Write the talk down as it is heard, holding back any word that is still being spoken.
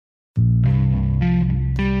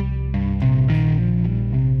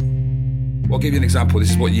I'll give you an example.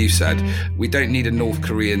 This is what you said. We don't need a North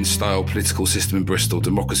Korean-style political system in Bristol.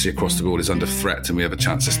 Democracy across the board is under threat, and we have a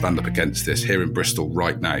chance to stand up against this here in Bristol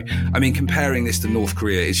right now. I mean, comparing this to North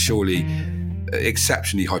Korea is surely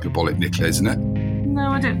exceptionally hyperbolic, Nicola, isn't it? No,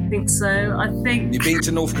 I don't think so. I think... You've been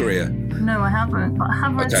to North Korea? No, I haven't, but I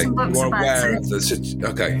have read some books about it.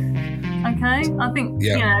 Okay, I think,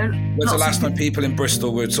 When's the last time people in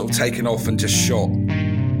Bristol were sort of taken off and just shot?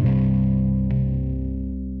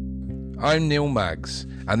 I'm Neil Maggs,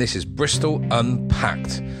 and this is Bristol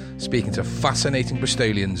Unpacked, speaking to fascinating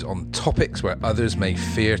Bristolians on topics where others may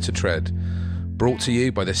fear to tread. Brought to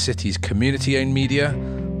you by the city's community-owned media,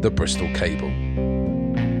 the Bristol Cable.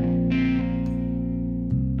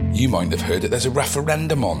 You might have heard that there's a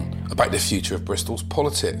referendum on about the future of Bristol's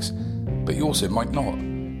politics, but you also might not,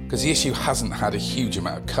 because the issue hasn't had a huge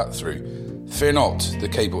amount of cut through. Fear not, the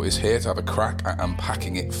Cable is here to have a crack at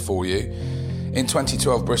unpacking it for you. In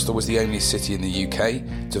 2012, Bristol was the only city in the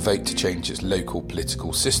UK to vote to change its local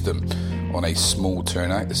political system. On a small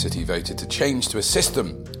turnout, the city voted to change to a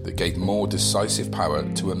system that gave more decisive power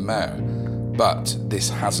to a mayor. But this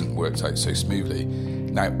hasn't worked out so smoothly.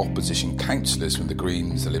 Now, opposition councillors from the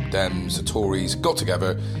Greens, the Lib Dems, the Tories got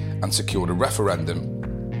together and secured a referendum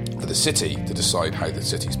for the city to decide how the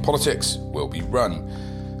city's politics will be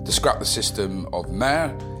run, to scrap the system of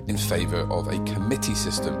mayor in favour of a committee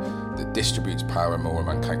system that distributes power more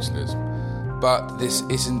among councillors. But this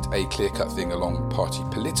isn't a clear-cut thing along party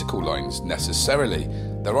political lines necessarily.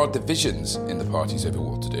 There are divisions in the parties over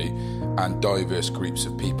what to do, and diverse groups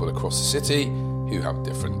of people across the city who have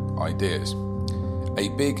different ideas. A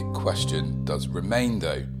big question does remain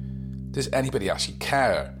though. Does anybody actually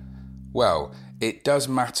care? Well, it does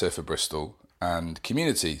matter for Bristol and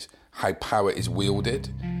communities how power is wielded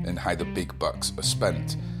and how the big bucks are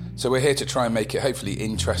spent. So we're here to try and make it hopefully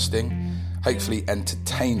interesting, hopefully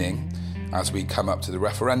entertaining, as we come up to the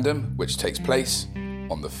referendum, which takes place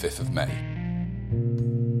on the 5th of May.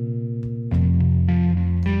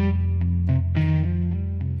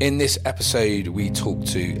 In this episode, we talk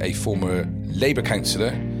to a former Labour councillor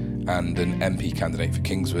and an MP candidate for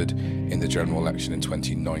Kingswood in the general election in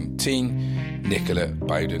 2019, Nicola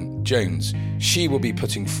Bowden-Jones. She will be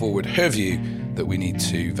putting forward her view that we need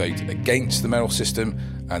to vote against the mayoral system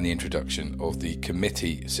and the introduction of the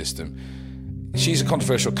committee system. She's a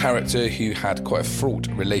controversial character who had quite a fraught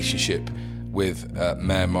relationship with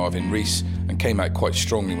Mayor Marvin Rees and came out quite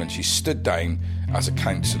strongly when she stood down as a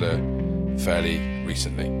councillor fairly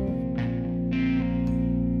recently.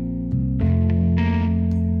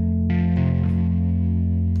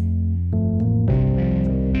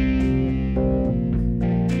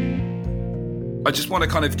 I just want to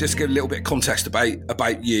kind of just give a little bit of context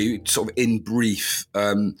about you, sort of in brief,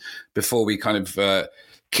 before we kind of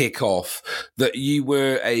kick off, that you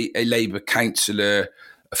were a Labour councillor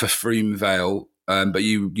for Frome Vale, but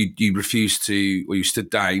you refused to, or you stood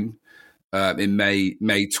down in May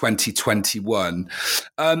 2021.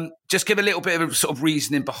 Just give a little bit of sort of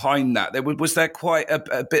reasoning behind that. Was there quite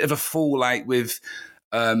a bit of a fallout with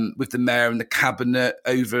the mayor and the cabinet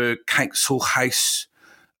over council house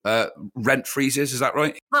rent freezes? Is that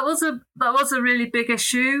right? That was a really big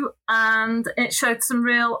issue, and it showed some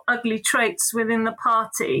real ugly traits within the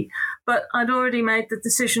party. But I'd already made the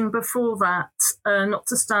decision before that not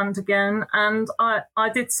to stand again, and I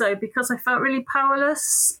did so because I felt really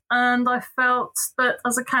powerless, and I felt that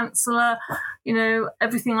as a councillor,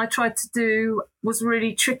 everything I tried to do was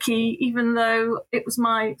really tricky, even though it was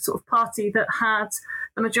my sort of party that had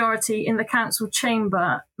the majority in the council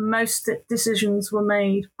chamber. Most decisions were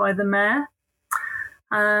made by the mayor.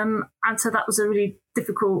 And so that was a really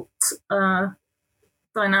difficult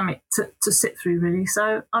dynamic to sit through, really.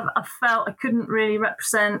 So I felt I couldn't really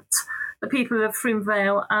represent the people of Frome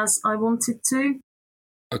Vale as I wanted to.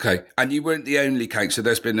 Okay. And you weren't the only councillor.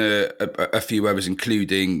 There's been a few others,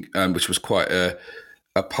 including, which was quite a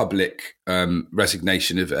public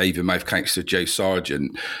resignation of Avonmouth councillor Jo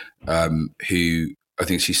Sargent, who I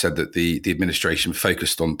think she said that the administration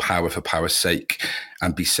focused on power for power's sake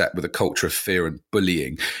and beset with a culture of fear and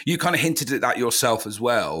bullying. You kind of hinted at that yourself as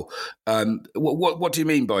well. What do you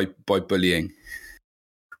mean by bullying?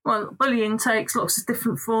 Well, bullying takes lots of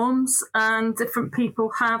different forms, and different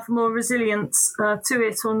people have more resilience to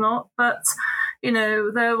it or not. But,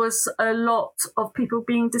 there was a lot of people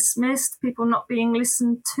being dismissed, people not being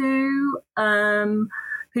listened to,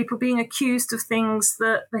 people being accused of things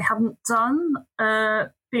that they haven't done,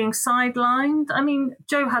 being sidelined. I mean,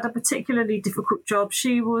 Jo had a particularly difficult job.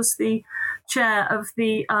 She was the chair of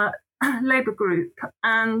the Labour group.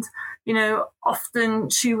 And, you know, often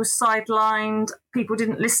she was sidelined. People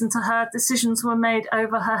didn't listen to her. Decisions were made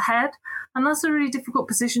over her head. And that's a really difficult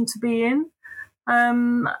position to be in.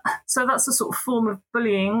 So that's a sort of form of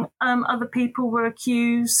bullying. Other people were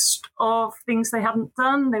accused of things they hadn't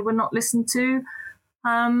done. They were not listened to.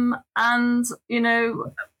 And, you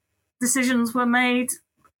know, decisions were made,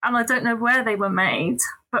 and I don't know where they were made,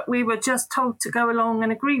 but we were just told to go along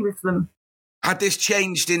and agree with them. Had this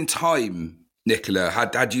changed in time, Nicola?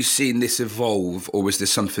 Had you seen this evolve, or was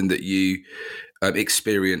this something that you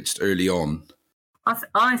experienced early on?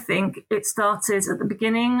 I think it started at the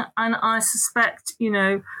beginning, and I suspect, you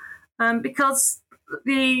know, because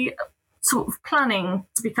the sort of planning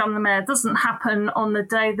to become the mayor doesn't happen on the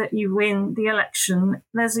day that you win the election.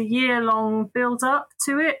 There's a year-long build-up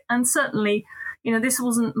to it, and certainly, you know, this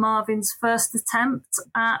wasn't Marvin's first attempt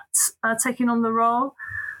at taking on the role.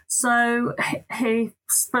 So he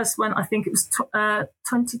first went, I think it was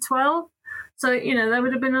 2012. So, you know, there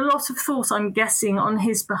would have been a lot of thought, I'm guessing, on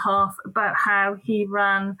his behalf about how he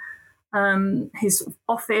ran his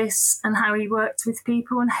office and how he worked with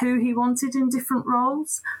people and who he wanted in different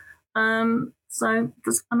roles. So,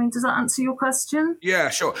 does that answer your question? Yeah,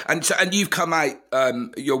 sure. And you've come out.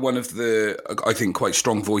 You're one of the, I think, quite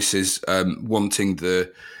strong voices wanting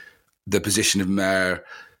the position of mayor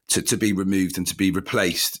to be removed and to be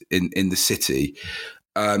replaced in the city.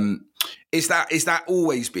 Is that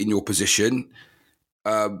always been your position,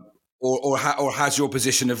 or has your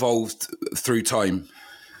position evolved through time?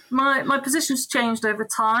 My position's changed over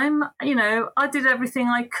time. You know, I did everything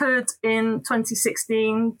I could in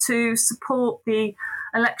 2016 to support the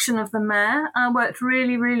election of the mayor. I worked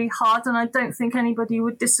really, really hard, and I don't think anybody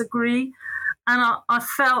would disagree. And I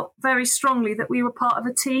felt very strongly that we were part of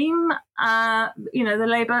a team, you know, the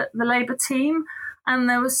Labour team. And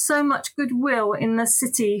there was so much goodwill in the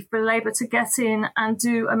city for Labour to get in and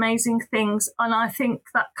do amazing things. And I think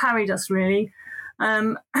that carried us, really.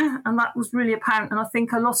 And that was really apparent. And I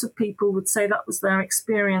think a lot of people would say that was their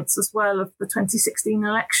experience as well of the 2016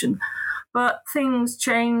 election. But things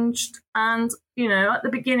changed. And, you know, at the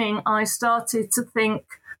beginning, I started to think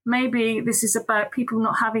maybe this is about people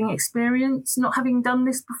not having experience, not having done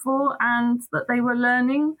this before, and that they were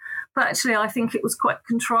learning. But actually, I think it was quite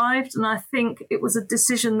contrived. And I think it was a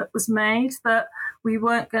decision that was made that we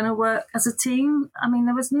weren't going to work as a team. I mean,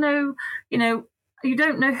 there was no, you know, you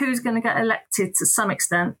don't know who's going to get elected to some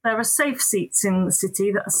extent. There are safe seats in the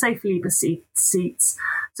city that are safe Labour seats.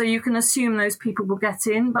 So you can assume those people will get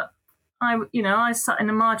in. But I sat in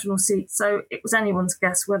a marginal seat, so it was anyone's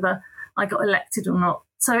guess whether I got elected or not.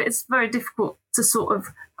 So it's very difficult to sort of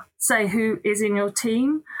say who is in your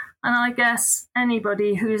team. And I guess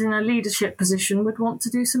anybody who is in a leadership position would want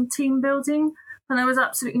to do some team building. And there was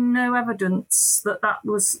absolutely no evidence that that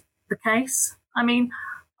was the case. I mean,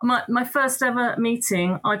 my first ever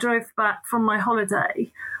meeting, I drove back from my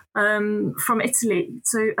holiday from Italy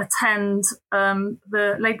to attend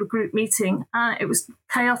the Labour group meeting. And it was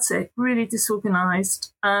chaotic, really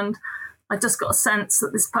disorganised. And I just got a sense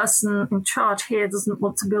that this person in charge here doesn't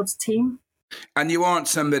want to build a team. And you aren't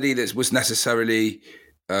somebody that was necessarily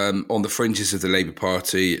on the fringes of the Labour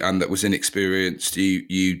Party and that was inexperienced.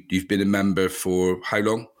 You've been a member for how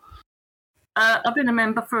long? I've been a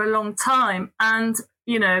member for a long time. And,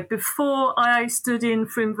 you know, before I stood in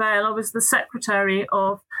Frome Vale, I was the secretary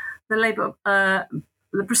of the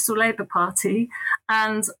Bristol Labour Party.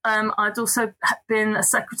 And I'd also been a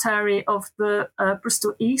secretary of the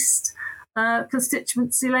Bristol East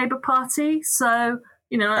constituency Labour Party. So,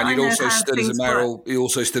 you know, and you also stood as a mayoral. You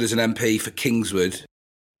also stood as an MP for Kingswood.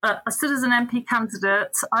 I stood as an MP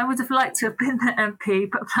candidate. I would have liked to have been the MP,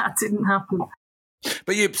 but that didn't happen.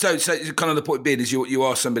 But so kind of the point being is you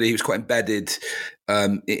are somebody who's quite embedded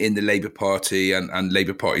in the Labour Party and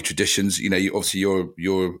Labour Party traditions. You know, obviously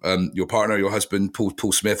your partner, your husband,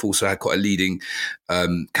 Paul Smith, also had quite a leading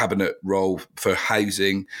cabinet role for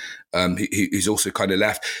housing. Who's also kind of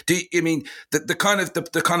left. I mean the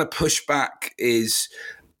kind of pushback is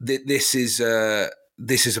that this is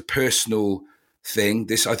a personal thing.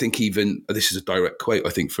 This, I think, this is a direct quote, I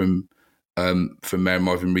think, from Mayor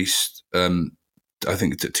Marvin Rees. I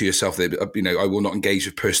think to yourself, that, you know, I will not engage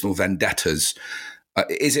with personal vendettas.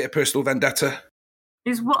 Is it a personal vendetta?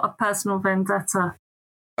 Is what a personal vendetta?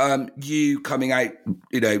 You coming out,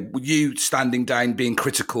 you know, you standing down, being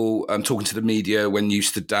critical, talking to the media when you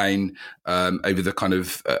stood down over the kind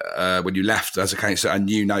of when you left as a councillor, and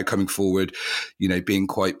you now coming forward, you know, being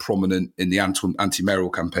quite prominent in the anti-mayoral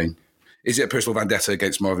campaign. Is it a personal vendetta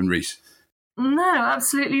against Marvin Rees? No,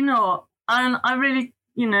 absolutely not. And I really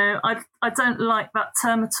I don't like that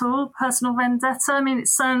term at all, personal vendetta. I mean, it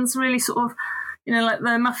sounds really sort of, like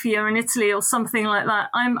the mafia in Italy or something like that.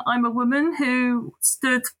 I'm a woman who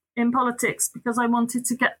stood in politics because I wanted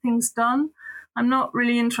to get things done. I'm not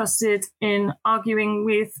really interested in arguing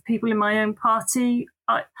with people in my own party.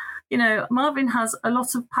 Marvin has a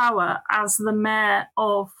lot of power as the mayor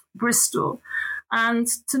of Bristol, and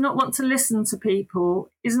to not want to listen to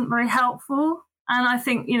people isn't very helpful. And I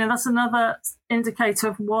think, that's another indicator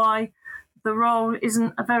of why the role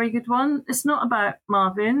isn't a very good one. It's not about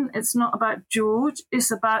Marvin. It's not about George.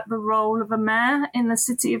 It's about the role of a mayor in the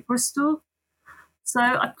city of Bristol. So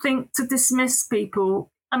I think to dismiss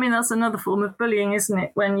people, that's another form of bullying, isn't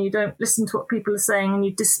it? When you don't listen to what people are saying and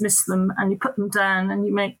you dismiss them and you put them down and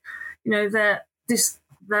you make, their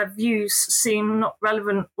views seem not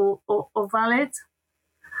relevant or valid.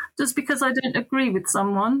 Just because I don't agree with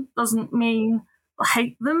someone doesn't mean I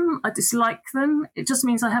hate them, I dislike them. It just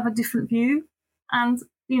means I have a different view. And,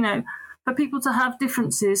 for people to have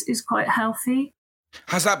differences is quite healthy.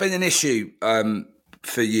 Has that been an issue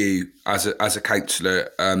for you as a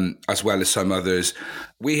councillor, as well as some others?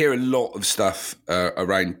 We hear a lot of stuff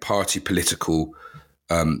around party political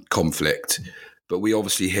conflict, but we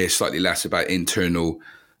obviously hear slightly less about internal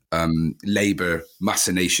Labour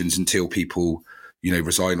machinations until people,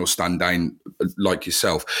 resign or stand down like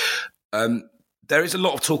yourself. There is a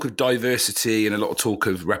lot of talk of diversity and a lot of talk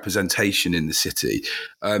of representation in the city.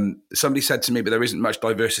 Somebody said to me, but there isn't much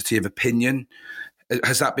diversity of opinion.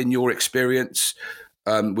 Has that been your experience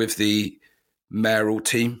with the mayoral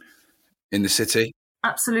team in the city?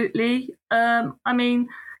 Absolutely.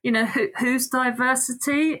 Whose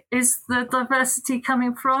diversity is the diversity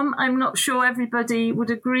coming from? I'm not sure everybody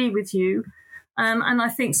would agree with you. And I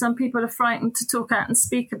think some people are frightened to talk out and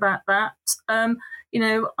speak about that.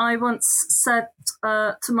 I once said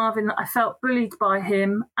to Marvin that I felt bullied by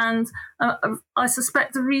him, and I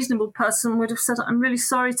suspect a reasonable person would have said, I'm really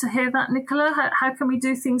sorry to hear that, Nicola. How can we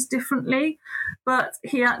do things differently? But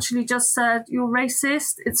he actually just said, you're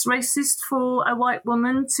racist. It's racist for a white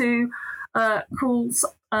woman to call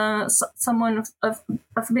someone of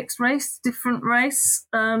mixed race, different race,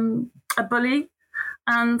 a bully.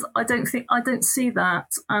 And I don't see that.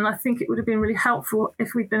 And I think it would have been really helpful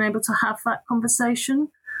if we'd been able to have that conversation.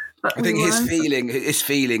 But I think his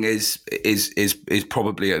feeling is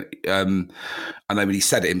probably, I know he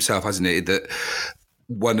said it himself, hasn't he, that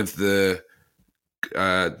one of the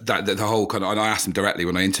that the whole kind of, and I asked him directly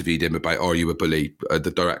when I interviewed him about, are you a bully?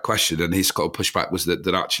 The direct question, and his kind of pushback was that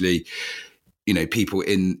actually, people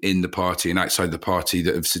in the party and outside the party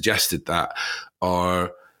that have suggested that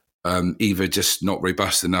are either just not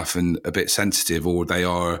robust enough and a bit sensitive, or they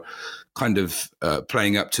are kind of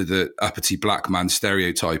playing up to the uppity black man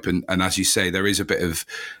stereotype. And as you say, there is a bit of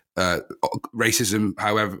racism,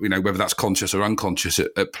 however, whether that's conscious or unconscious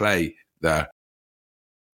at play there.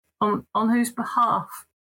 On whose behalf?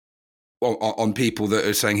 On people that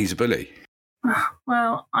are saying he's a bully.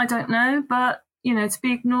 Well, I don't know, but, to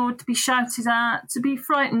be ignored, to be shouted at, to be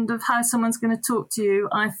frightened of how someone's going to talk to you,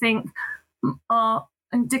 I think are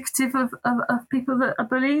indicative of people that are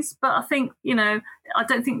bullies. But I think, I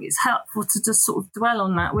don't think it's helpful to just sort of dwell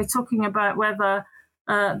on that. We're talking about whether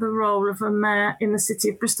the role of a mayor in the city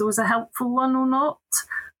of Bristol is a helpful one or not.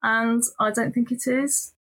 And I don't think it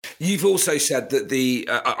is. You've also said that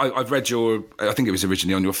I've read I think it was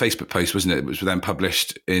originally on your Facebook post, wasn't it? It was then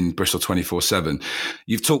published in Bristol 24/7.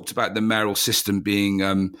 You've talked about the mayoral system being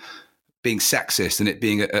sexist and it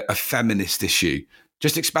being a feminist issue.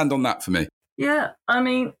 Just expand on that for me. Yeah,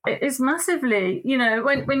 it is massively.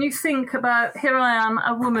 When you think about, here I am,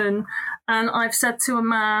 a woman, and I've said to a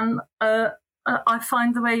man, I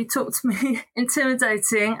find the way you talk to me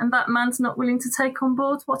intimidating, and that man's not willing to take on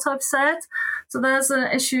board what I've said. So there's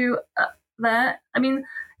an issue there.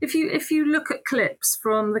 If you look at clips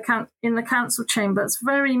from in the council chamber, it's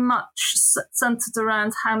very much centred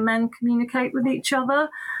around how men communicate with each other.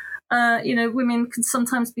 Women can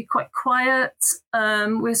sometimes be quite quiet.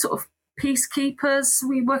 We're sort of peacekeepers.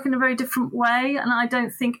 We work in a very different way, and I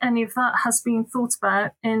don't think any of that has been thought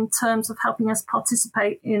about in terms of helping us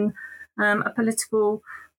participate in a political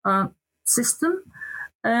system.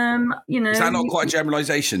 Is that not quite a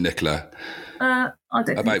generalisation, Nicola? I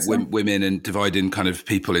don't about think so. Women and dividing kind of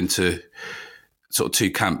people into sort of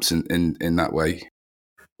two camps in that way.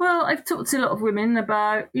 Well, I've talked to a lot of women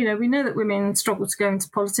about, we know that women struggle to go into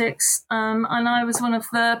politics. And I was one of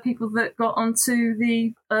the people that got onto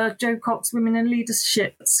the Jo Cox Women in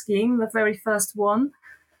Leadership scheme, the very first one.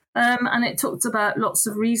 And it talked about lots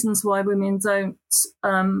of reasons why women don't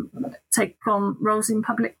take on roles in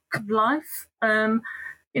public life.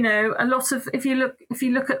 a lot of if you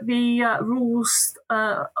look at the rules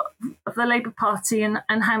of the Labour Party and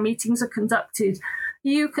how meetings are conducted,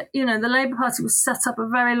 the Labour Party was set up a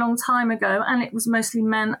very long time ago, and it was mostly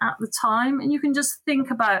men at the time, and you can just think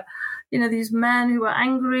about these men who were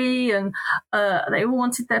angry and they all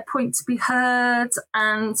wanted their point to be heard,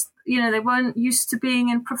 and they weren't used to being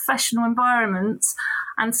in professional environments,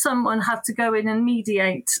 and someone had to go in and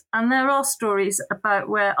mediate. And there are stories about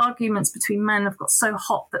where arguments between men have got so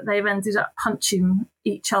hot that they've ended up punching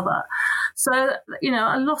each other. So,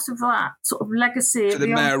 a lot of that sort of legacy. So the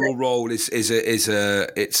mayoral role is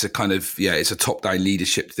a kind of, it's a top-down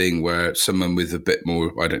leadership thing where someone with a bit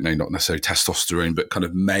more, I don't know, not necessarily testosterone, but kind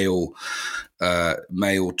of male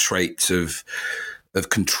traits of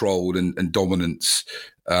control and dominance.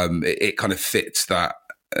 It kind of fits that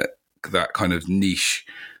kind of niche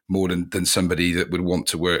more than somebody that would want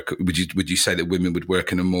to work. Would you say that women would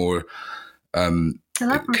work in a more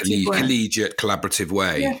collegiate, collaborative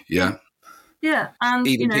way? Yeah, and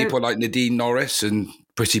even people like Nadine Norris and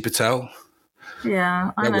Priti Patel.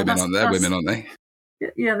 Yeah, they're women, aren't they? They're women, aren't they?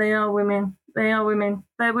 Yeah, they are women. They're women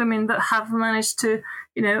that have managed to,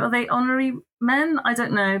 are they honorary men? I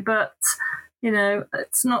don't know, but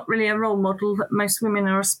it's not really a role model that most women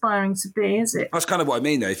are aspiring to be, is it? That's kind of what I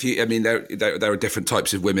mean, though. There are different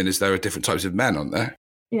types of women as there are different types of men, aren't there?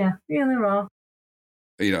 Yeah, there are.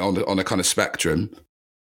 On a kind of spectrum.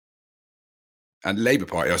 And Labour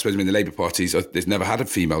Party, I suppose, the Labour Party's never had a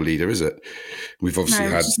female leader, is it? We've obviously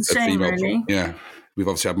had a female. Really. Yeah, we've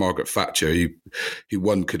obviously had Margaret Thatcher, who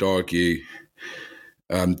one could argue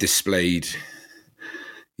displayed.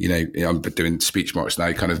 I'm doing speech marks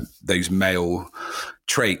now, kind of those male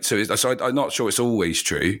traits. So I'm not sure it's always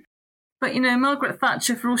true. But, Margaret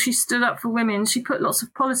Thatcher, for all she stood up for women, she put lots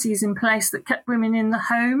of policies in place that kept women in the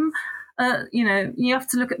home. You have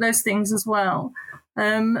to look at those things as well.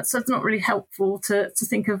 So it's not really helpful to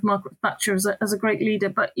think of Margaret Thatcher as a great leader.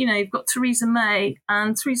 But, you've got Theresa May,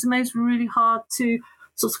 and Theresa May's really hard to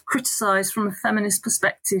sort of criticise from a feminist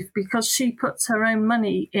perspective because she puts her own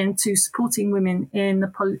money into supporting women in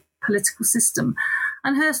the political system.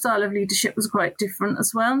 And her style of leadership was quite different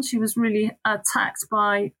as well. And she was really attacked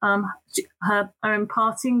by her own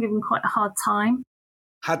party and given quite a hard time.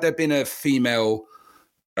 Had there been a female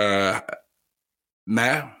mayor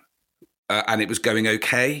and it was going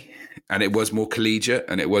okay and it was more collegiate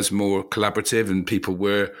and it was more collaborative and people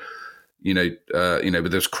were,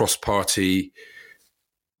 with those cross-party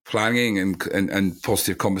planning and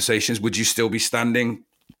positive conversations, would you still be standing?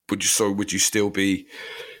 Would you still be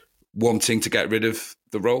wanting to get rid of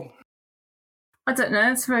the role? I don't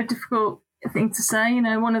know. It's a very difficult thing to say.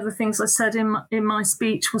 One of the things I said in my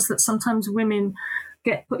speech was that sometimes women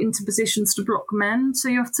get put into positions to block men. So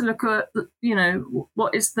you have to look at,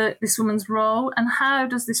 what is this woman's role and how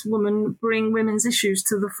does this woman bring women's issues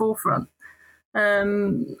to the forefront?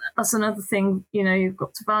 That's another thing, you've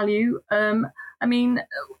got to value.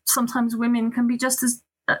 Sometimes women can be just as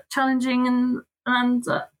challenging and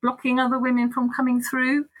blocking other women from coming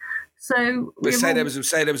through. So, but say there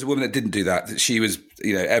was a woman that didn't do that. That she was,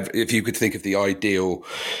 if you could think of the ideal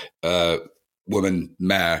woman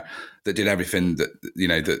mayor that did everything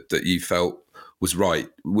that you felt was right,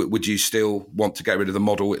 would you still want to get rid of the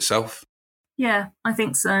model itself? Yeah, I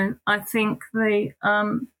think so. I think I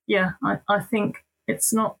think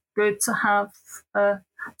it's not good to have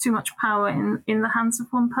too much power in the hands of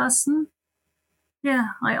one person.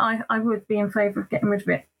 Yeah, I would be in favour of getting rid of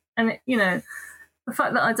it. And, the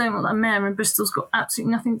fact that I don't want that mayor in Bristol's got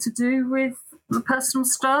absolutely nothing to do with the personal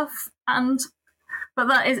stuff.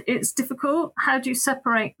 But it's difficult. How do you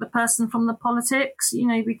separate the person from the politics?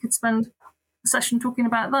 We could spend a session talking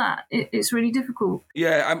about that. It's really difficult.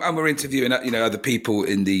 Yeah, and we're interviewing other people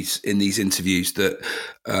in these interviews that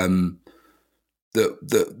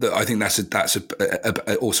I think that's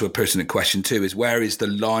also a pertinent question too. Is where is the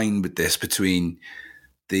line with this between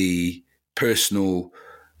the personal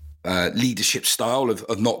leadership style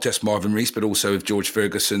of not just Marvin Rees but also of George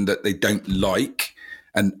Ferguson that they don't like,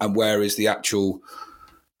 and where is the actual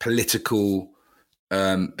political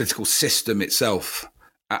system itself,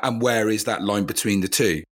 and where is that line between the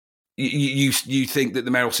two? You think that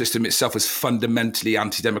the mayoral system itself is fundamentally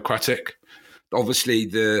anti-democratic? Obviously,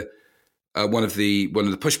 one of the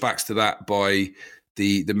pushbacks to that by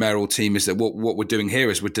the mayoral team is that what we're doing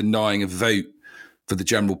here is we're denying a vote for the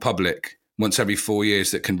general public once every 4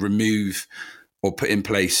 years that can remove or put in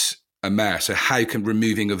place a mayor. So how can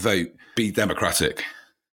removing a vote be democratic?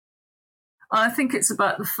 I think it's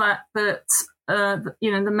about the fact that the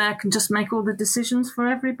mayor can just make all the decisions for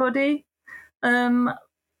everybody.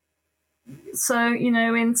 So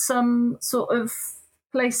in some sort of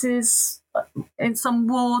places in some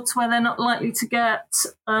wards where they're not likely to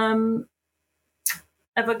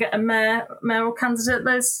ever get a mayoral candidate.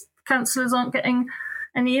 Those councillors aren't getting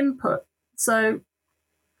any input. So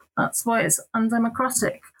that's why it's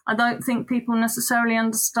undemocratic. I don't think people necessarily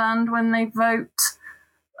understand when they vote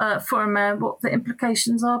for a mayor what the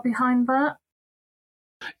implications are behind that.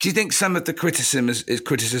 Do you think some of the criticism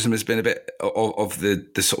has been a bit of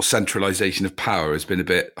the sort of centralisation of power has been a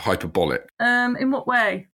bit hyperbolic? In what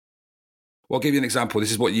way? Well, I'll give you an example.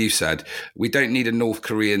 This is what you said. We don't need a North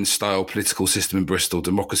Korean-style political system in Bristol.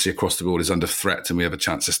 Democracy across the board is under threat and we have a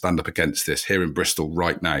chance to stand up against this here in Bristol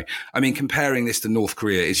right now. I mean, comparing this to North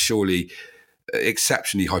Korea is surely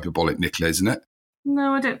exceptionally hyperbolic, Nicola, isn't it?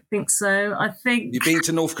 No, I don't think so. I think... You've been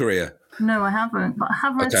to North Korea? No, I haven't, but I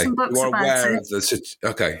have read some books about it.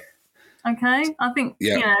 Okay. Okay, I think,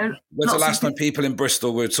 When's the last time people in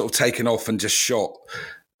Bristol were sort of taken off and just shot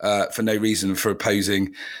for no reason for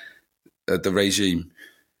opposing the regime?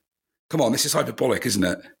 Come on, this is hyperbolic, isn't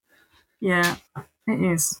it? Yeah, it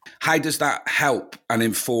is. How does that help and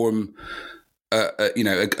inform,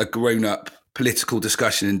 a grown-up political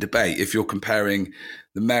discussion and debate if you're comparing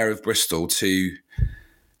the mayor of Bristol to,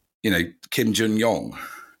 Kim Jong-un?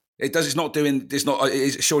 Surely it's not doing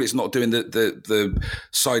the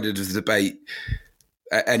side of the debate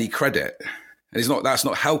any credit. And that's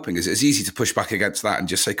not helping, is it? It's easy to push back against that and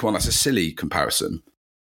just say, come on, that's a silly comparison.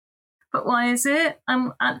 But why is it?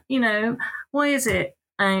 Why is it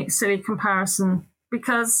a silly comparison?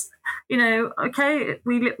 Because, okay,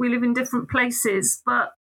 we live in different places,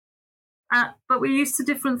 but we're used to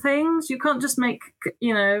different things. You can't just make,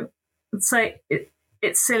 say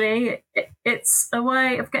it's silly. It's a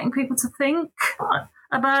way of getting people to think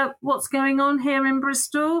about what's going on here in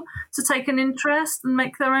Bristol, to take an interest and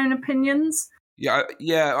make their own opinions. Yeah.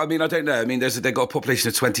 I mean, I don't know. I mean, they've got a population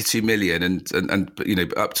of 22 million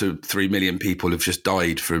and up to 3 million people have just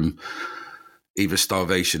died from either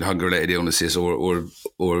starvation, hunger-related illnesses, or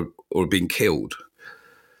being killed.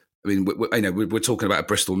 I mean, we're talking about a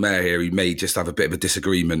Bristol mayor here who may just have a bit of a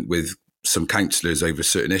disagreement with some councillors over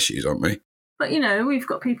certain issues, aren't we? But, we've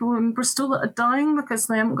got people in Bristol that are dying because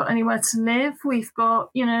they haven't got anywhere to live. We've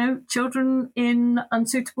got, children in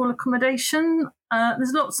unsuitable accommodation.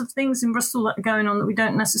 There's lots of things in Bristol that are going on that we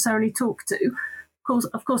don't necessarily talk to.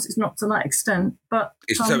 Of course, it's not to that extent. But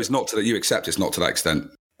so it's not to that. You accept it's not to that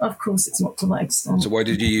extent. Of course, it's not to that extent. So why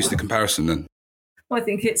did you use the comparison then? Well, I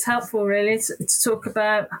think it's helpful, really, to talk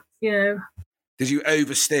about, Did you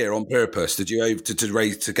oversteer on purpose? Did you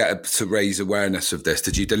to raise awareness of this?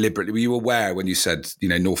 Did you deliberately? Were you aware when you said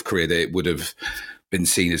North Korea that it would have been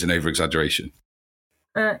seen as an over-exaggeration?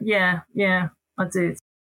 Yeah, I did.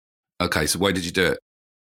 Okay, so why did you do it?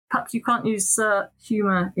 Perhaps you can't use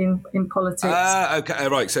humour in politics. Okay,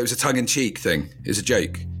 right. So it was a tongue-in-cheek thing. It's a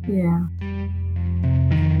joke. Yeah.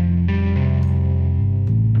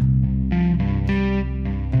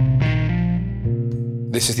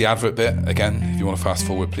 This is the advert bit. Again, if you want to fast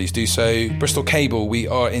forward, please do so. Bristol Cable, we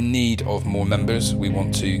are in need of more members. We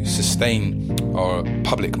want to sustain our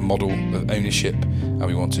public model of ownership, and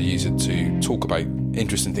we want to use it to talk about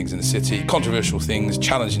interesting things in the city, controversial things,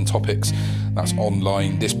 challenging topics. That's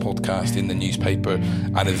online, this podcast, in the newspaper,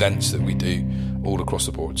 and events that we do all across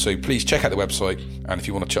the board. So please check out the website, and if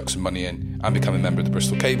you want to chuck some money in and become a member of the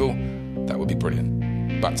Bristol Cable, that would be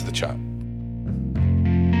brilliant. Back to the chat.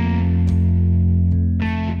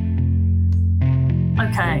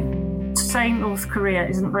 Okay, to say North Korea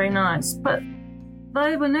isn't very nice, but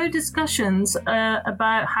there were no discussions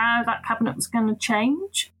about how that cabinet was going to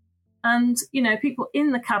change. And, people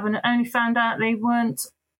in the cabinet only found out they weren't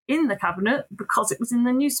in the cabinet because it was in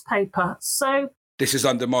the newspaper. So this is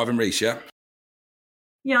under Marvin Rees, yeah?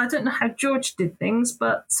 Yeah, I don't know how George did things,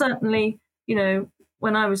 but certainly,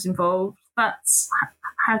 when I was involved, that's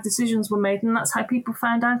how decisions were made and that's how people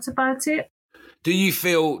found out about it. Would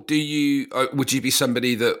you be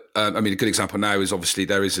somebody that, a good example now is obviously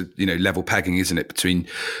there is a, level pegging, isn't it, between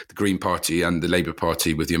the Green Party and the Labour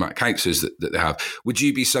Party with the amount of councillors that they have. Would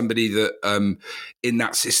you be somebody that in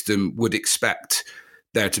that system would expect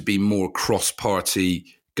there to be more cross-party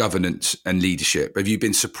governance and leadership? Have you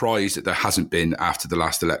been surprised that there hasn't been after the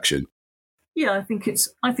last election? Yeah, I think it's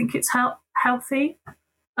healthy.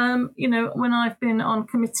 When I've been on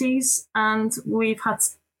committees and we've had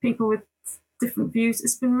people with different views,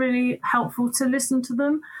 it's been really helpful to listen to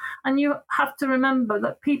them. And you have to remember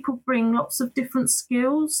that people bring lots of different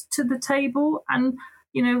skills to the table. And,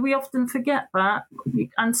 we often forget that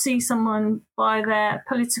and see someone by their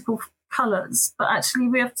political colours. But actually,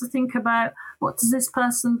 we have to think about what does this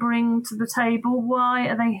person bring to the table? Why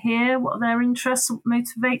are they here? What are their interests? What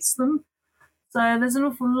motivates them? So there's an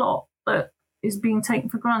awful lot that is being taken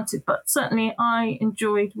for granted. But certainly I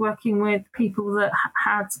enjoyed working with people that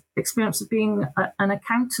had experience of being an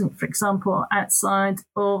accountant, for example, outside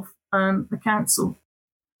of the council.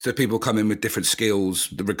 So people come in with different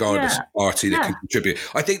skills, regardless of party, that can contribute.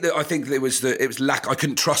 I think it was lack. I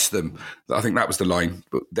couldn't trust them. I think that was the line.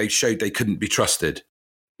 But they showed they couldn't be trusted.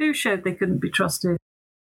 Who showed they couldn't be trusted?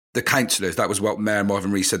 The councillors. That was what Mayor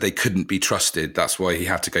Marvin Rees said. They couldn't be trusted. That's why he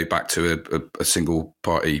had to go back to a single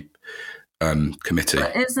party committee.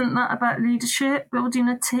 But isn't that about leadership, building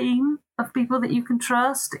a team of people that you can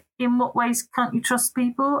trust? In what ways can't you trust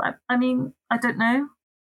people? I mean, I don't know.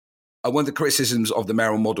 One of the criticisms of the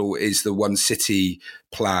mayoral model is the one city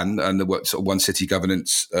plan and the sort of one city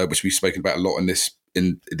governance, which we've spoken about a lot in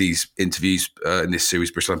these interviews in this series,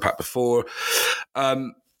 Bristol Unpacked, before.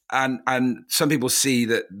 And some people see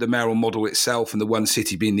that the mayoral model itself and the one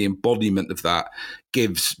city being the embodiment of that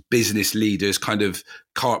gives business leaders kind of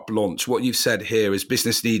carte blanche. What you've said here is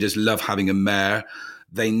business leaders love having a mayor.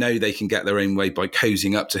 They know they can get their own way by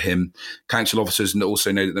cozying up to him. Council officers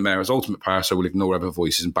also know that the mayor has ultimate power, so will ignore other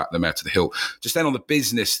voices and back the mayor to the hilt. Just then on the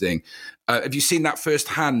business thing, have you seen that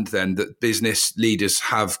firsthand then, that business leaders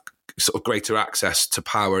have sort of greater access to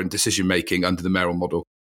power and decision-making under the mayoral model?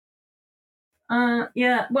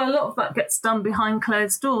 Yeah, well, a lot of that gets done behind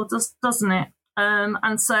closed doors, doesn't it?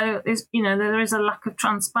 And so, there is a lack of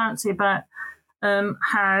transparency about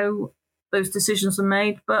how those decisions are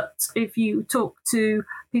made. But if you talk to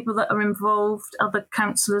people that are involved, other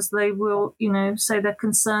councillors, they will, say they're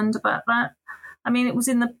concerned about that. I mean, it was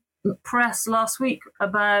in the press last week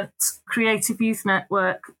about Creative Youth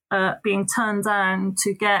Network being turned down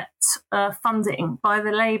to get funding by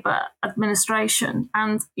the Labour administration.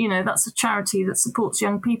 And, that's a charity that supports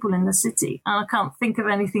young people in the city. And I can't think of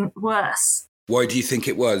anything worse. Why do you think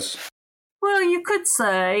it was? Well, you could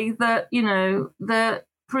say that, the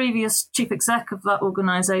previous chief exec of that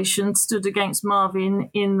organisation stood against Marvin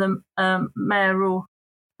in the mayoral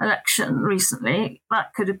election recently.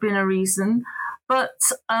 That could have been a reason. But,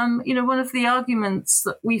 one of the arguments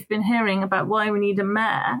that we've been hearing about why we need a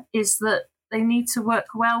mayor is that they need to work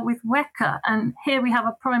well with WECA. And here we have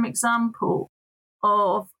a prime example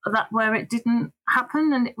of that where it didn't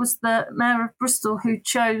happen. And it was the mayor of Bristol who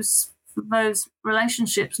chose for those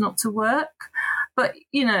relationships not to work. But,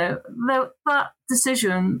 that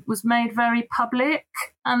decision was made very public.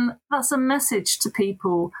 And that's a message to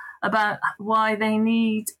people about why they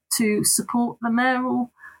need to support the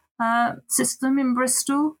mayoral system in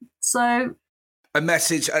Bristol. So a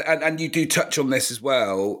message, and you do touch on this as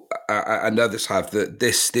well, and others have, that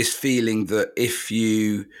this feeling that if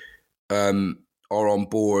you are on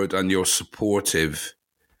board and you're supportive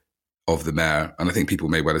of the mayor, and I think people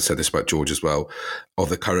may well have said this about George as well, of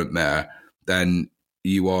the current mayor, then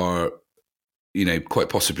you are, quite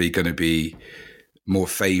possibly going to be more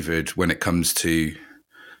favoured when it comes to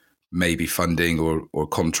maybe funding or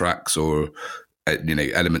contracts or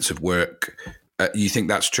elements of work. You think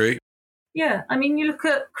that's true? Yeah, I mean, you look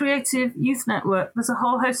at Creative Youth Network, there's a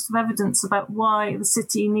whole host of evidence about why the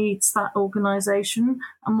city needs that organisation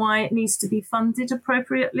and why it needs to be funded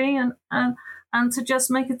appropriately, and to just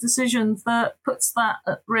make a decision that puts that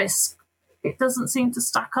at risk, it doesn't seem to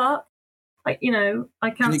stack up. I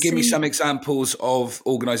can't. Can you give me some examples of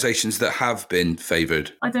organisations that have been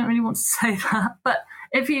favoured? I don't really want to say that, but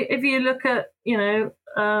if you look at,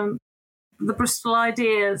 the Bristol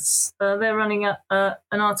Ideas, they're running an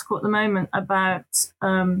article at the moment about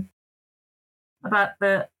the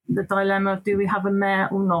dilemma of do we have a mayor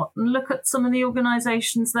or not, and look at some of the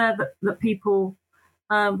organisations there that people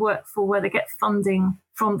work for, where they get funding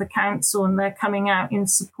from the council and they're coming out in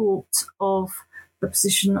support of the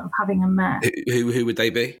position of having a mayor. Who would they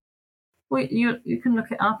be? Well, you can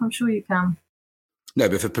look it up. I'm sure you can. No,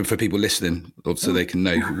 but for people listening, so they can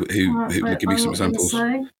know who give me some examples.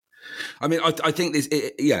 I mean, I think this.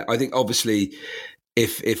 I think obviously,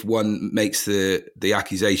 if one makes the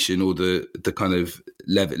accusation or the kind of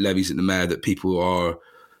levies at the mayor that people are,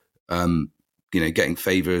 getting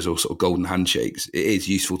favours or sort of golden handshakes, it is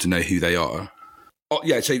useful to know who they are. Oh,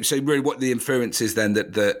 yeah. So really, what the inference is then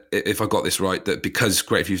that if I got this right, that because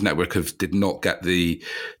Creative Youth Network did not get the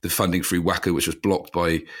funding through WACA, which was blocked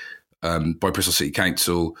by Bristol City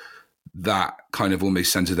Council, that kind of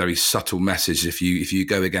almost sends a very subtle message. If you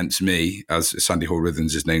go against me, as Sandy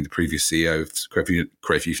Hall-Rithens is named the previous CEO of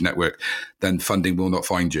Creative Youth Network, then funding will not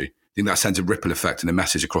find you. I think that sends a ripple effect and a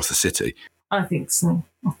message across the city. I think so.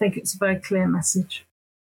 I think it's a very clear message.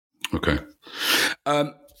 Okay.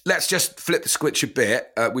 Let's just flip the switch a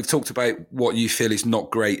bit. We've talked about what you feel is not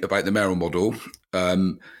great about the mayoral model.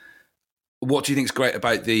 what do you think is great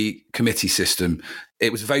about the committee system?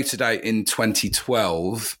 It was voted out in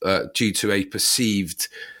 2012 due to a perceived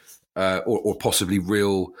or possibly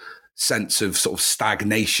real sense of sort of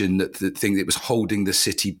stagnation that the thing that was holding the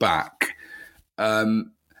city back.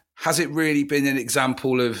 Has it really been an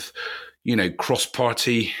example of,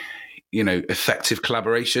 cross-party, effective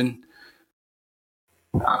collaboration?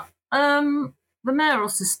 The mayoral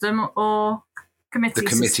system or committee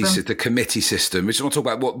system? The committee system. We just want to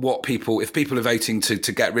talk about what people, if people are voting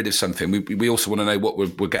to get rid of something, we also want to know what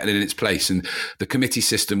we're getting in its place. And the committee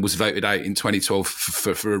system was voted out in 2012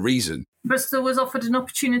 for a reason. Bristol was offered an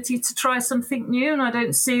opportunity to try something new, and I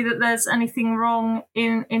don't see that there's anything wrong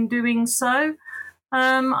in doing so.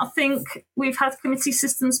 I think we've had committee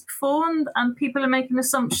systems before, and people are making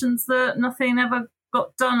assumptions that nothing ever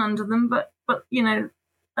got done under them, but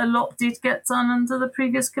a lot did get done under the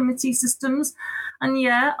previous committee systems. And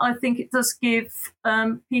yeah, I think it does give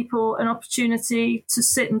people an opportunity to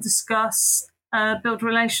sit and discuss, build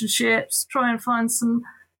relationships, try and find some,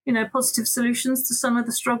 positive solutions to some of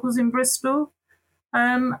the struggles in Bristol.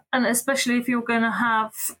 And especially if you're going to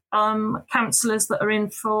have councillors that are in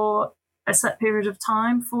for a set period of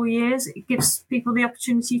time, 4 years, it gives people the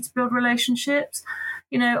opportunity to build relationships.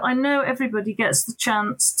 I know everybody gets the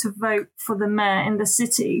chance to vote for the mayor in the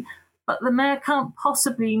city, but the mayor can't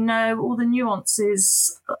possibly know all the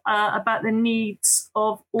nuances about the needs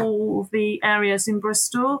of all the areas in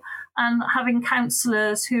Bristol. And having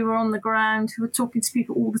councillors who are on the ground, who are talking to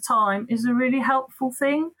people all the time, is a really helpful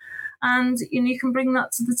thing. And you can bring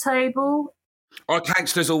that to the table. Are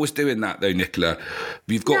councillors always doing that though, Nicola?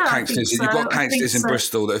 You've got councillors. So. You've got councillors in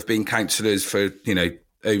Bristol that have been councillors for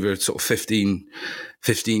over sort of 15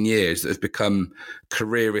 years that have become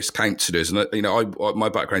careerist councillors. And my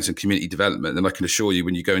background's in community development, and I can assure you,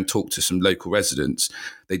 when you go and talk to some local residents,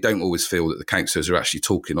 they don't always feel that the councillors are actually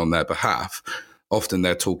talking on their behalf. Often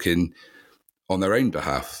they're talking on their own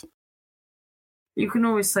behalf. You can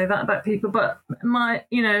always say that about people, but my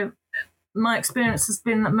experience has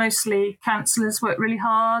been that mostly councillors work really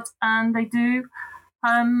hard, and they do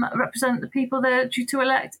represent the people they're due to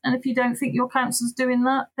elect. And if you don't think your councillor's doing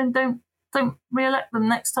that, then don't re-elect them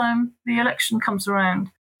next time the election comes around.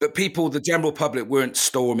 But people, the general public, weren't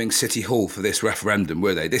storming City Hall for this referendum,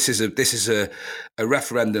 were they? This is a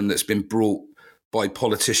referendum that's been brought by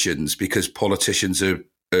politicians because politicians are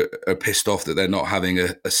pissed off that they're not having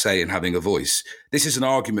a say and having a voice. This is an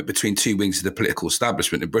argument between two wings of the political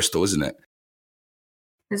establishment in Bristol, isn't it?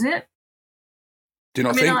 Is it? Do you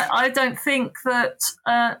not think? I don't think that.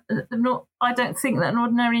 I don't think that an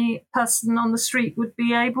ordinary person on the street would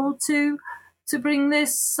be able to bring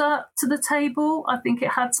this to the table. I think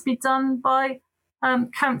it had to be done by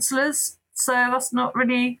councillors. So that's not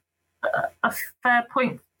really a fair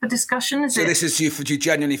point for discussion, is it? So this is do you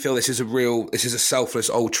genuinely feel this is a selfless,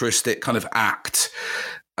 altruistic kind of act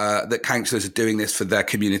that councillors are doing this for their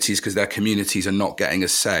communities because their communities are not getting a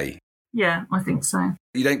say? Yeah, I think so.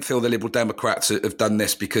 You don't feel the Liberal Democrats have done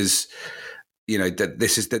this because, that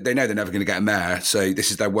this is that they know they're never going to get a mayor, so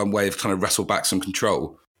this is their one way of trying to wrestle back some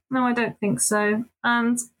control? No, I don't think so.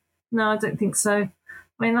 And no, I don't think so. I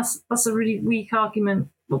mean, that's a really weak argument.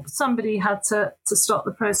 Well, somebody had to start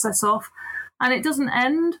the process off. And it doesn't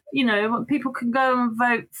end. People can go and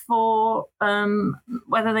vote for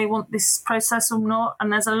whether they want this process or not.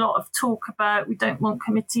 And there's a lot of talk about we don't want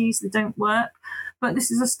committees, they don't work. But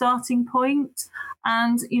this is a starting point.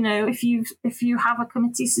 And, if you have a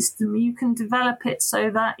committee system, you can develop it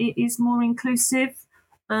so that it is more inclusive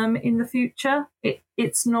in the future.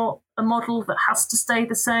 It's not a model that has to stay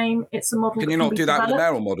the same. It's a model. Can you not do that with the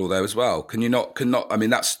mayoral model though as well? Can you not? I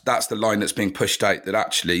mean, that's the line that's being pushed out. That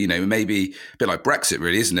actually, maybe a bit like Brexit,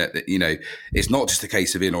 really, isn't it? That it's not just a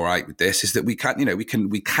case of in or out with this. Is that we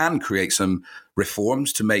can create some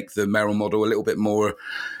reforms to make the mayoral model a little bit more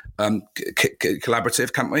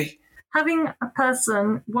collaborative, can't we? Having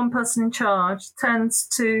one person in charge, tends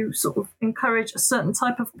to sort of encourage a certain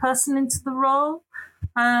type of person into the role.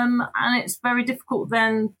 And it's very difficult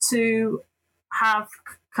then to have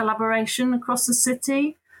collaboration across the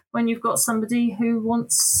city when you've got somebody who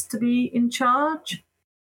wants to be in charge.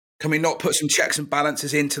 Can we not put some checks and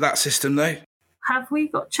balances into that system, though? Have we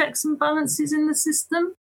got checks and balances in the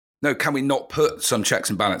system? No, can we not put some checks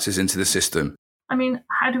and balances into the system? I mean,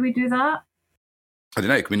 how do we do that? I don't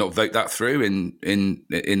know. Can we not vote that through in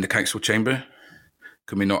the council chamber?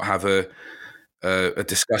 Can we not have a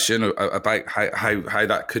discussion about how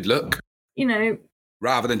that could look?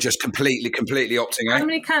 Rather than just completely opting out. How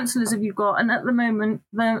many councillors have you got? And at the moment,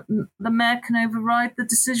 the mayor can override the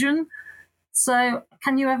decision. So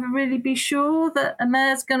can you ever really be sure that a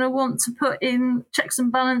mayor's going to want to put in checks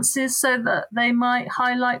and balances so that they might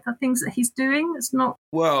highlight the things that he's doing? It's not.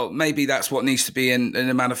 Well, maybe that's what needs to be in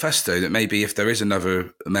a manifesto, that maybe if there is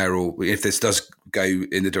another mayoral, if this does go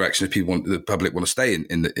in the direction of the public want to stay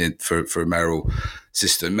for a mayoral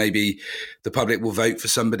system, maybe the public will vote for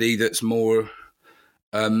somebody that's more,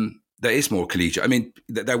 that is more collegiate. I mean,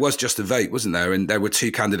 there was just a vote, wasn't there? And there were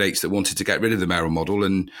two candidates that wanted to get rid of the mayoral model,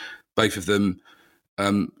 and both of them,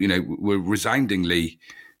 were resoundingly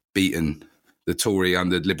beaten, the Tory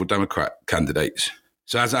and the Liberal Democrat candidates.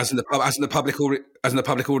 So hasn't the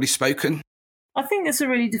public already spoken? I think it's a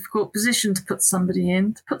really difficult position to put somebody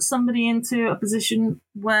in. To put somebody into a position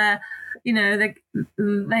where,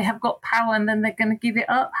 they have got power and then they're going to give it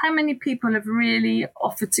up. How many people have really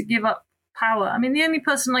offered to give up power? I mean, the only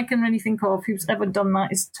person I can really think of who's ever done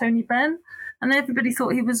that is Tony Benn, and everybody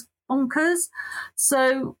thought he was bonkers.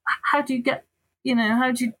 So how do you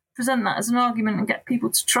present that as an argument and get people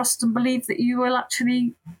to trust and believe that you will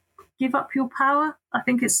actually give up your power? I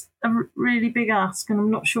think it's a really big ask, and I'm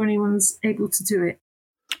not sure anyone's able to do it.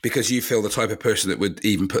 Because you feel the type of person that would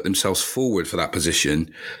even put themselves forward for that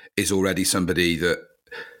position is already somebody that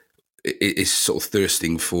is sort of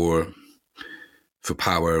thirsting for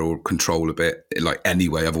power or control a bit, like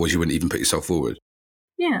anyway, otherwise you wouldn't even put yourself forward.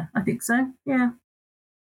 Yeah, I think so. Yeah.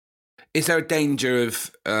 Is there a danger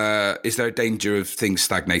of things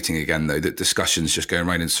stagnating again, though? That discussions just going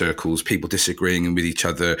around in circles, people disagreeing with each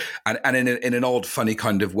other, and in an odd, funny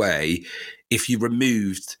kind of way, if you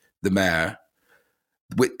removed the mayor,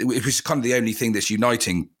 which is kind of the only thing that's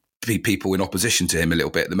uniting people in opposition to him a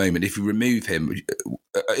little bit at the moment, if you remove him,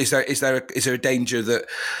 is there a danger that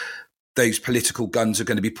those political guns are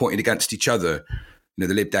going to be pointed against each other? The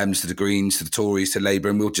Lib Dems to the Greens, to the Tories, to Labour,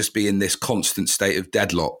 and we'll just be in this constant state of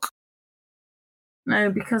deadlock.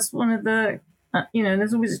 No, because one of the,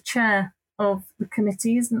 there's always a chair of the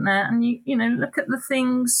committee, isn't there? And you look at the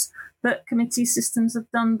things that committee systems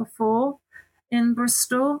have done before in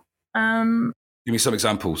Bristol. Give me some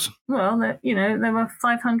examples. Well, there were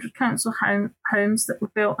 500 council homes that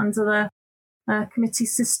were built under the committee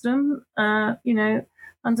system.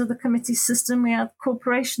 Under the committee system, we had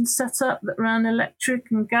corporations set up that ran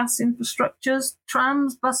electric and gas infrastructures,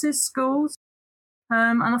 trams, buses, schools.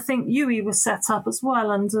 And I think UWE was set up as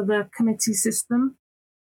well under the committee system.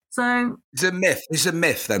 So it's a myth. It's a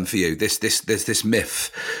myth then for you. There's this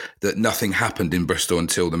myth that nothing happened in Bristol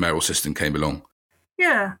until the mayoral system came along.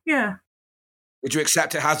 Yeah. Would you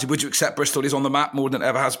accept it has? Would you accept Bristol is on the map more than it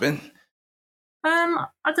ever has been?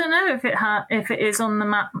 I don't know if it is on the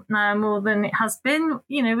map now more than it has been.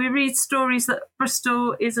 We read stories that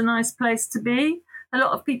Bristol is a nice place to be. A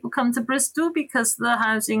lot of people come to Bristol because the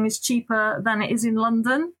housing is cheaper than it is in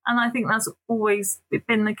London, and I think that's always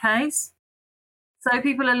been the case. So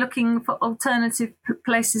people are looking for alternative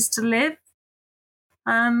places to live,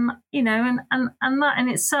 and that in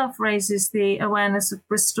itself raises the awareness of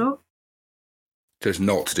Bristol. So it's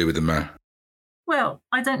not to do with the mayor. Well,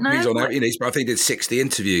 I don't know. He's on, I think he did 60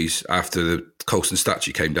 interviews after the Colston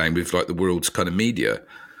statue came down with like the world's kind of media.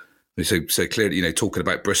 So clearly, talking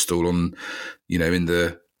about Bristol on, in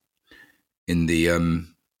the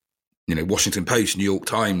Washington Post, New York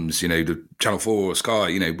Times, the Channel 4,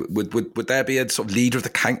 Sky, would there be a sort of leader of the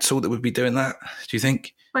council that would be doing that? Do you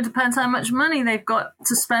think? Well, it depends how much money they've got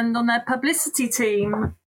to spend on their publicity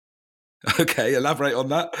team. Okay, elaborate on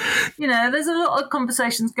that. There's a lot of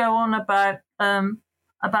conversations go on about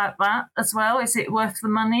that as well. Is it worth the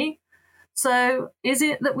money? So is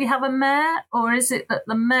it that we have a mayor, or is it that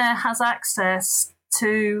the mayor has access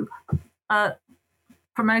to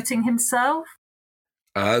promoting himself?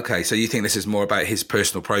 Okay, so you think this is more about his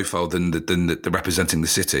personal profile than the representing the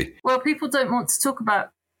city? Well, people don't want to talk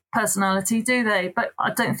about personality, do they? But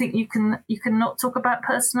I don't think you can not talk about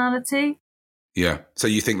personality. Yeah. So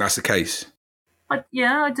you think that's the case?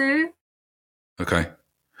 Yeah, I do. Okay.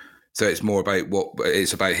 So it's more about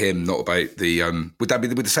it's about him, not about the. Would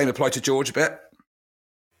the same apply to George a bit?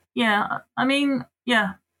 Yeah, I mean,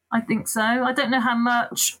 yeah, I think so. I don't know how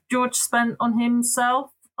much George spent on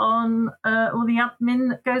himself on all the admin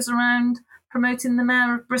that goes around promoting the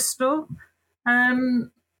mayor of Bristol.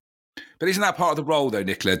 But isn't that part of the role, though,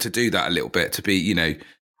 Nicola, to do that a little bit, to be,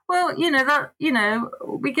 Well,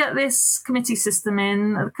 we get this committee system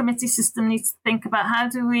in. The committee system needs to think about how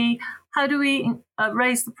do we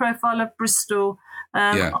raise the profile of Bristol,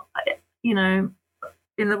 in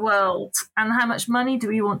the world, and how much money do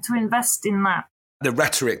we want to invest in that? the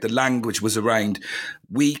rhetoric, the language was around,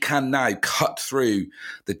 we can now cut through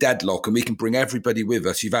the deadlock and we can bring everybody with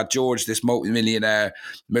us. You've had George, this multimillionaire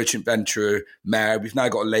merchant venturer mayor. We've now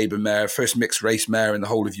got a Labour mayor, first mixed race mayor in the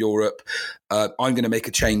whole of Europe. I'm going to make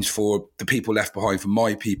a change for the people left behind, for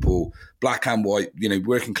my people, black and white,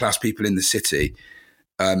 working class people in the city,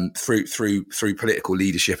 through political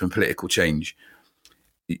leadership and political change.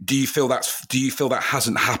 Do you feel that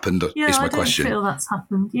hasn't happened? Yeah, is my question. I don't feel that's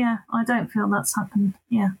happened. Yeah, I don't feel that's happened.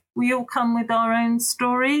 Yeah. We all come with our own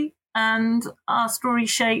story, and our story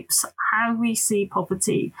shapes how we see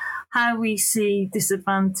poverty, how we see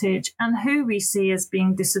disadvantage, and who we see as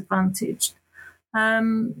being disadvantaged.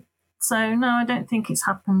 So, no, I don't think it's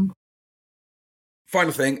happened.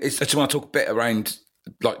 Final thing is, I just want to talk a bit around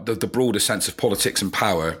like the broader sense of politics and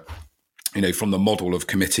power, from the model of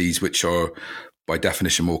committees, which are by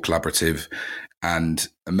definition more collaborative, and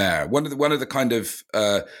a mayor. One of the kind of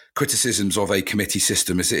criticisms of a committee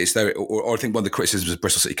system is there, or I think one of the criticisms of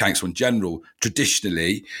Bristol City Council in general,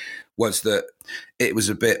 traditionally, was that it was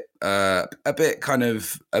a bit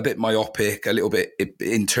myopic, a little bit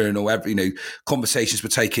internal. Conversations were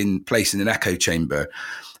taking place in an echo chamber.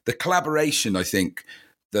 The collaboration, I think,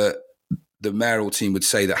 that the mayoral team would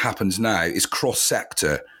say that happens now is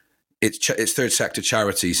cross-sector. It's third sector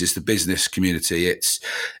charities, it's the business community, it's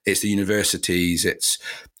the universities, it's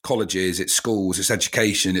colleges, it's schools, it's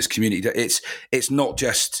education, it's community. It's not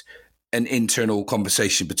just an internal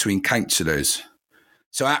conversation between councillors.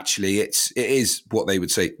 So actually, it is what they would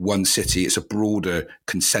say one city. It's a broader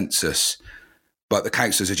consensus, but the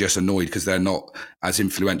councillors are just annoyed because they're not as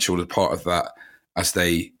influential as part of that as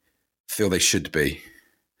they feel they should be.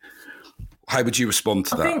 How would you respond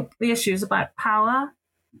to that? I think the issue is about power.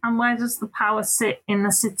 And where does the power sit in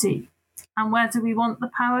the city? And where do we want the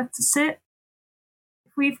power to sit?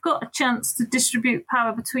 If we've got a chance to distribute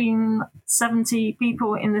power between 70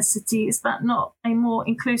 people in the city, is that not a more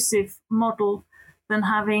inclusive model than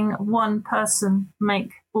having one person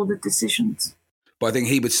make all the decisions? But I think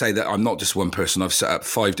he would say that I'm not just one person. I've set up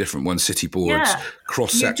 5 different one city boards,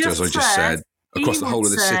 cross sector, as I just said, across the whole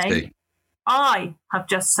of the city. I have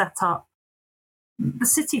just set up. The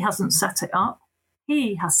city hasn't set it up.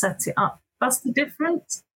 He has set it up. That's the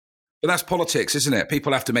difference. But that's politics, isn't it?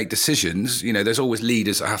 People have to make decisions. There's always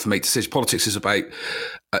leaders that have to make decisions. Politics is about,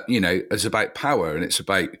 it's about power, and it's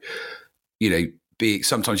about,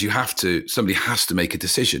 sometimes somebody has to make a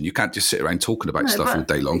decision. You can't just sit around talking about stuff all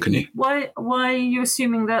day long, can you? Why are you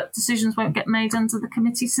assuming that decisions won't get made under the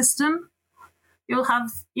committee system? You'll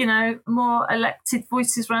have, more elected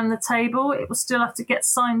voices around the table. It will still have to get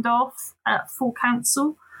signed off at full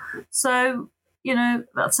council. So,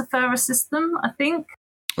 that's a fairer system, I think.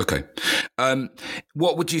 Okay.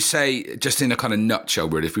 What would you say, just in a kind of nutshell,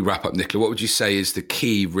 really, if we wrap up, Nicola, what would you say is the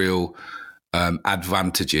key real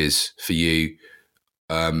advantages for you?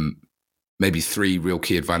 Maybe 3 real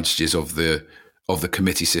key advantages of the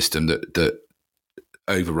committee system that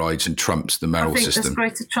overrides and trumps the mayoral system. I think there's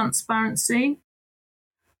greater transparency.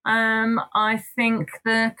 I think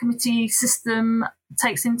the committee system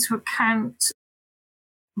takes into account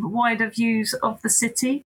wider views of the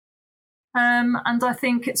city. And I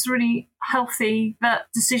think it's really healthy that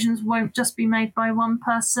decisions won't just be made by one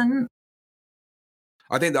person.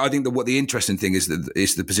 I think what the interesting thing is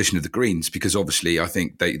the position of the Greens, because obviously I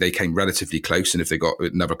think they came relatively close, and if they got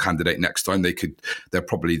another candidate next time, they're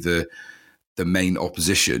probably the main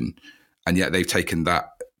opposition, and yet they've taken that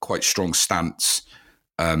quite strong stance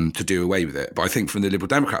to do away with it. But I think from the Liberal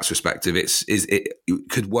Democrats' perspective,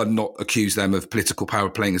 could one not accuse them of political power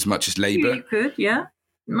playing as much as Labour? You could, yeah.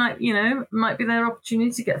 Might be their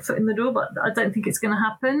opportunity to get a foot in the door, but I don't think it's going to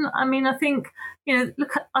happen. I mean, I think,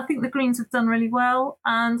 I think the Greens have done really well,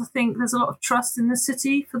 and I think there's a lot of trust in the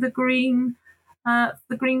city for the Green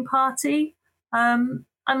Party.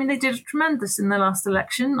 They did tremendous in the last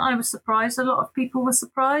election. I was surprised. A lot of people were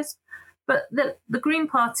surprised, but the Green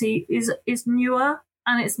Party is newer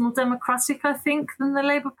and it's more democratic, I think, than the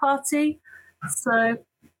Labour Party. So.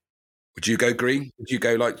 Would you go Green? Would you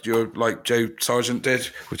go like Joe Sargent did?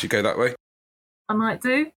 Would you go that way? I might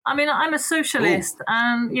do. I mean, I'm a socialist. Ooh.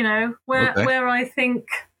 And, where I think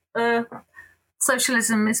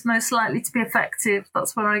socialism is most likely to be effective,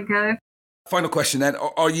 that's where I go. Final question then.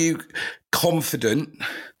 Are you confident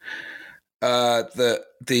that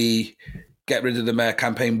the Get Rid of the Mayor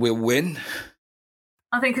campaign will win?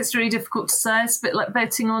 I think it's really difficult to say. It's a bit like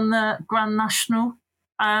voting on the Grand National.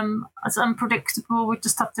 It's unpredictable. We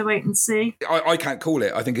just have to wait and see. I can't call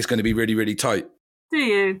it. I think it's going to be really, really tight. Do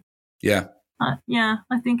you? Yeah.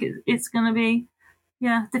 I think it's going to be,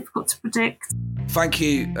 difficult to predict. Thank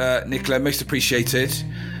you, Nicola. Most appreciated.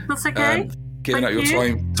 That's okay. giving up your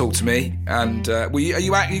time, talk to me. And are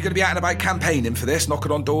you going to be out and about campaigning for this,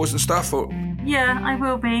 knocking on doors and stuff? Or? Yeah, I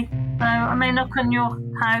will be. So I may knock on your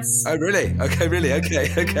house. Oh, really? Okay, really?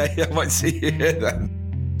 Okay. I might see you here then.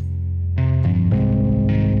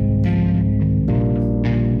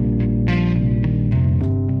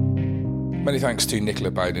 Many thanks to Nicola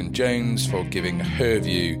Bowden-Jones for giving her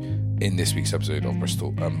view in this week's episode of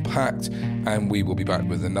Bristol Unpacked, and we will be back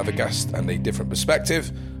with another guest and a different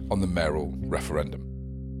perspective on the mayoral referendum.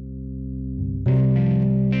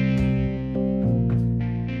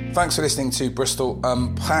 Thanks for listening to Bristol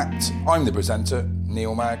Unpacked. I'm the presenter,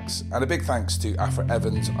 Neil Maggs, and a big thanks to Afra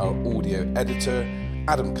Evans, our audio editor,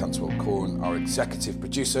 Adam Cuntswell-Corn, our executive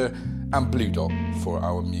producer, and Blue Dot for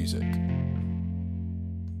our music.